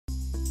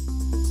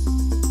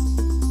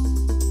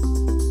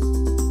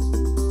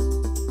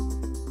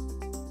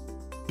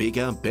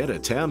bigger, better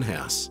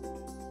townhouse.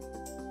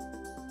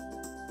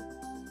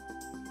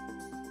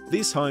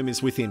 This home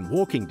is within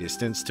walking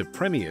distance to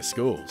premier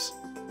schools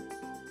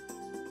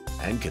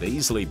and could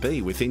easily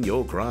be within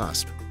your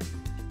grasp.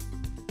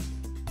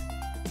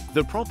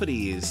 The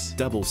property is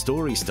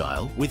double-storey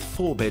style with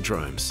 4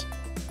 bedrooms,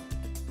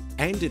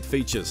 and it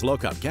features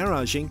lock-up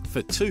garaging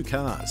for 2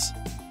 cars.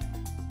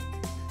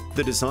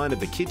 The design of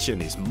the kitchen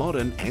is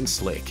modern and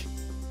slick.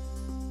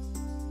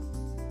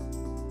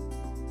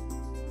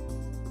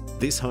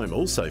 This home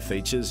also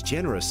features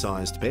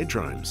generous-sized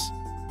bedrooms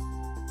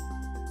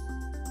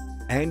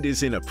and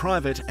is in a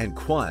private and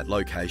quiet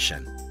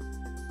location.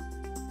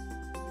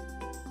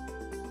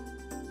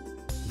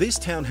 This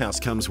townhouse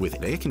comes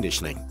with air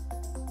conditioning,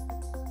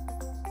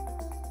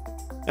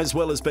 as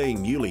well as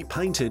being newly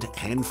painted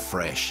and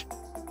fresh.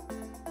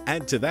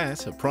 Add to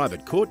that a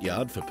private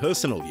courtyard for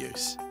personal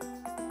use.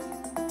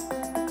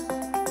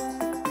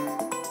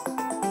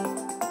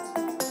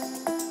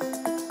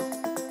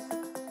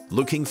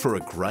 Looking for a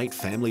great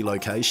family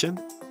location?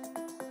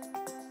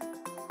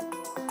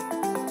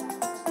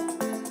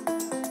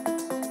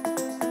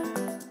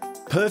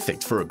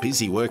 Perfect for a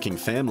busy working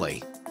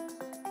family.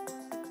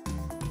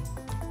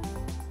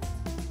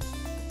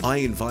 I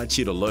invite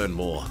you to learn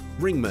more.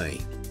 Ring me.